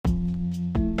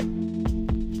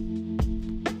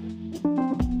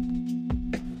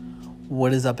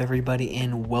What is up, everybody,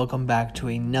 and welcome back to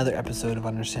another episode of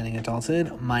Understanding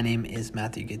Adulthood. My name is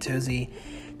Matthew Gattosi.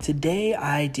 Today,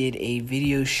 I did a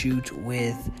video shoot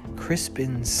with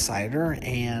Crispin Cider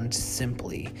and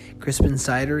Simply. Crispin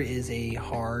Cider is a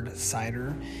hard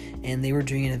cider, and they were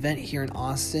doing an event here in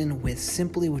Austin with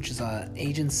Simply, which is an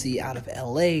agency out of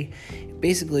LA.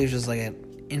 Basically, it's just like an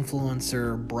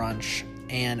influencer brunch,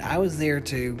 and I was there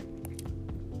to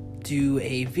do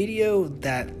a video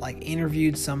that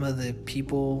interviewed some of the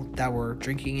people that were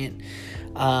drinking it,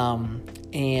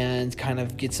 and kind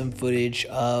of get some footage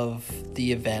of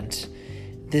the event.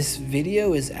 This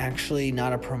video is actually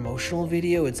not a promotional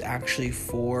video. It's actually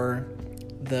for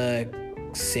the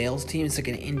sales team. It's like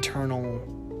an internal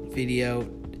video.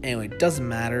 Anyway, it doesn't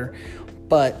matter,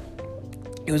 but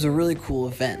it was a really cool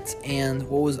event. And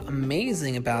what was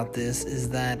amazing about this is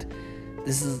that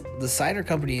the cider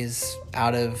company is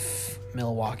out of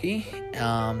Milwaukee.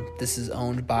 This is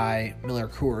owned by Miller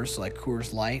Coors, so like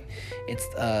Coors Light. It's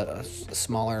a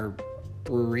smaller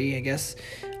brewery, I guess.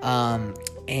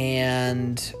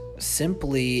 And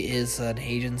Simply is an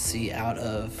agency out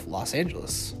of Los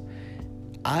Angeles.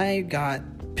 I got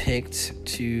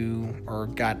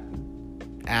got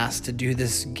asked to do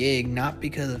this gig not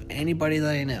because of anybody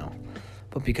that I know,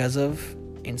 but because of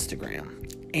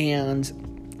Instagram. And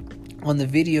on the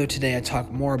video today, I talk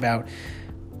more about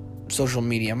social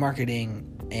media marketing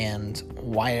and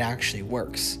why it actually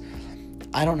works.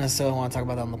 I don't necessarily want to talk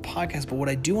about that on the podcast, but what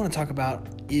I do want to talk about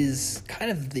is kind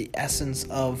of the essence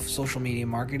of social media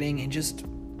marketing and just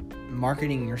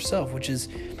marketing yourself, which is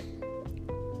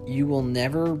you will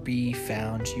never be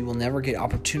found. You will never get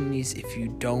opportunities if you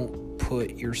don't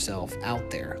put yourself out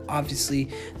there. Obviously,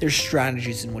 there's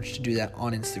strategies in which to do that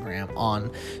on Instagram,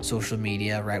 on social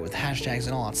media, right, with hashtags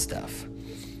and all that stuff.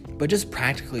 But just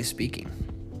practically speaking,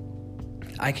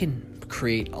 I can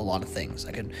create a lot of things.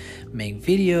 I can make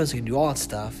videos, I can do all that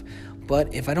stuff,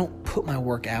 but if I don't put my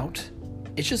work out,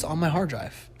 it's just on my hard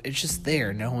drive. It's just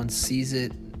there. No one sees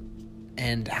it.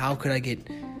 And how could I get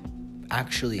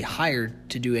actually hired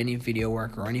to do any video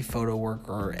work or any photo work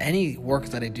or any work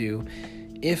that I do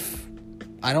if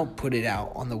I don't put it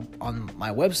out on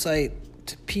my website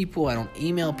to people? I don't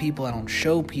email people, I don't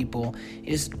show people.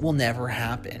 It just will never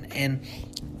happen. And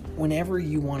whenever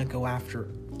you want to go after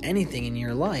anything in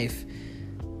your life,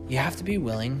 you have to be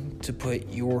willing to put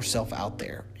yourself out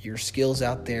there, your skills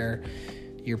out there,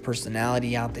 your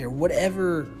personality out there,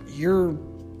 whatever you're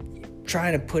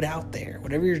trying to put out there,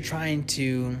 whatever you're trying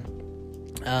to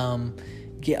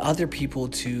get other people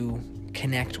to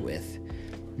connect with.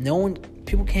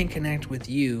 People can't connect with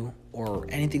you or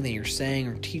anything that you're saying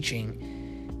or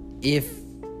teaching if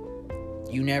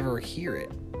you never hear it.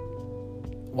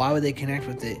 Why would they connect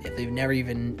with it if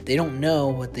they don't know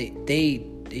what they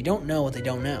don't know what they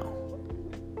don't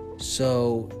know?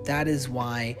 So that is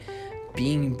why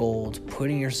being bold,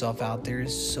 putting yourself out there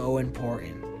is so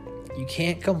important. You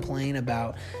can't complain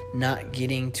about not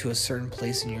getting to a certain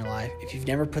place in your life if you've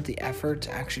never put the effort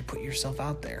to actually put yourself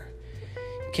out there.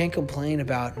 You can't complain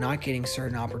about not getting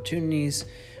certain opportunities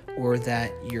or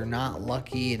that you're not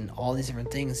lucky and all these different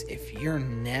things if you're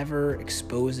never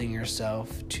exposing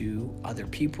yourself to other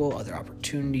people, other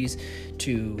opportunities,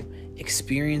 to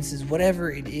experiences, whatever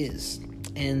it is.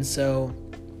 And so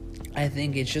I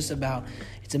think it's a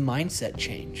mindset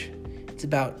change. It's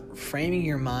about framing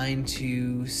your mind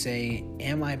to say,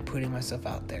 am I putting myself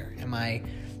out there? Am I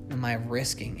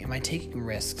risking? Am I taking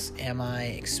risks? Am I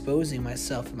exposing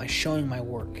myself? Am I showing my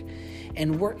work?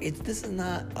 And this is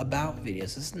not about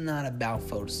videos. This is not about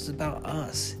photos. This is about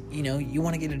us. You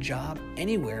want to get a job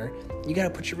anywhere, you got to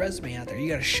put your resume out there. You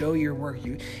got to show your work.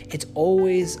 It's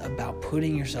always about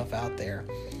putting yourself out there.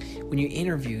 When you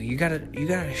interview, you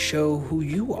gotta show who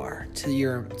you are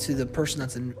to the person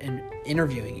that's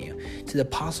interviewing you, to the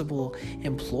possible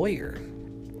employer.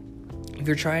 If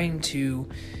you're trying to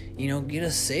get a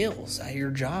sales at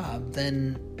your job,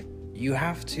 then you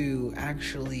have to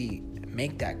actually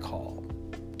make that call,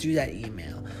 do that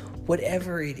email,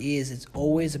 whatever it is. It's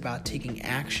always about taking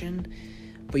action,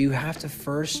 but you have to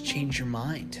first change your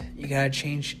mind. You got to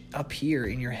change up here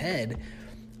in your head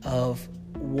of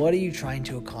what are you trying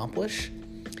to accomplish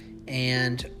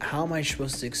and how am I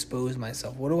supposed to expose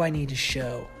myself? What do I need to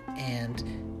show?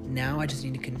 And now I just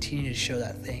need to continue to show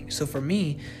that thing. So for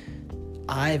me,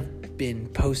 I've been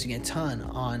posting a ton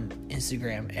on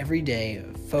Instagram every day,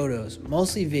 photos,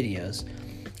 mostly videos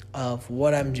of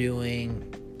what I'm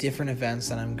doing, different events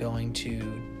that I'm going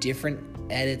to, different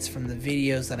edits from the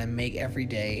videos that I make every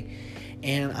day.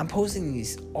 And I'm posting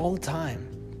these all the time,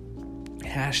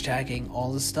 hashtagging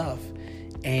all the stuff.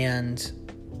 And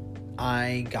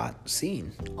I got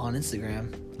seen on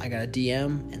Instagram. I got a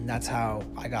DM, and that's how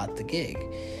I got the gig.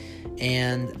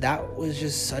 And that was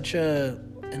just such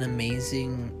an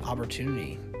amazing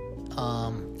opportunity.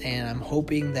 And I'm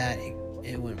hoping that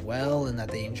it went well and that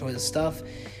they enjoy the stuff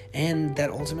and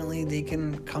that ultimately they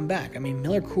can come back. I mean,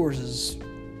 Miller Coors is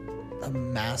a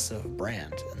massive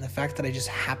brand, and the fact that I just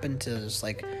happened to just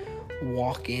like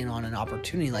walk in on an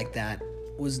opportunity like that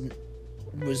was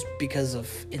because of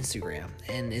Instagram,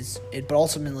 and but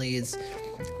ultimately it's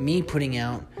me putting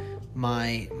out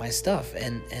my stuff,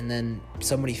 and then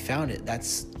somebody found it.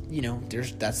 That's,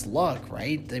 that's luck,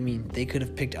 right? I mean, they could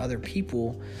have picked other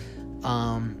people,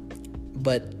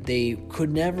 but they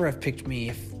could never have picked me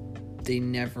if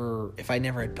I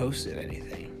never had posted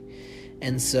anything.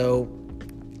 And so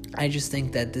I just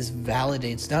think that this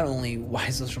validates not only why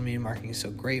social media marketing is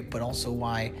so great, but also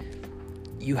why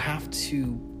you have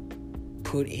to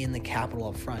put in the capital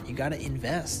up front. You got to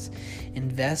invest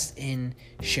in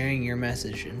sharing your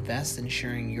message, invest in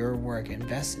sharing your work,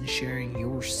 invest in sharing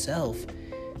yourself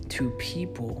to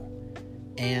people.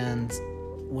 And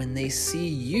when they see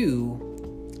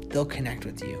you, they'll connect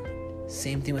with you.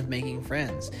 Same thing with making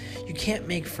friends. You can't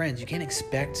make friends. You can't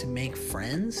expect to make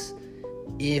friends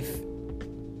if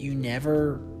you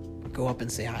never go up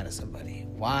and say hi to somebody.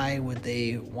 Why would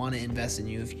they want to invest in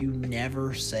you if you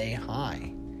never say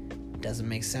hi? It doesn't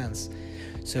make sense.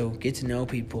 So get to know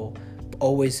people.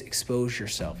 Always expose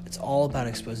yourself. It's all about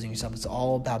exposing yourself. It's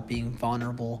all about being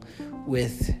vulnerable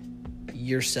with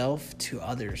yourself to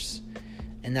others.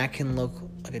 And that can look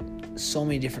like so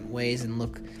many different ways and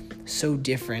look so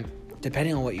different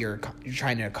depending on what you're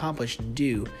trying to accomplish and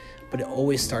do. But it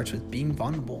always starts with being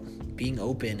vulnerable, being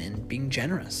open, and being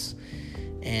generous.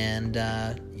 And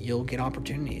you'll get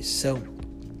opportunities. So,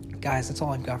 guys, that's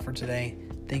all I've got for today.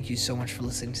 Thank you so much for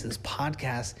listening to this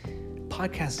podcast.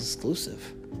 Podcast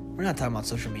exclusive. We're not talking about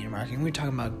social media marketing. We're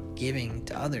talking about giving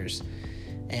to others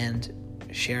and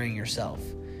sharing yourself.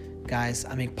 Guys,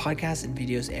 I make podcasts and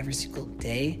videos every single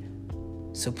day.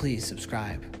 So please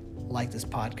subscribe, like this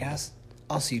podcast.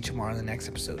 I'll see you tomorrow in the next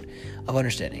episode of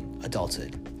Understanding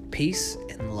Adulthood. Peace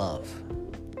and love.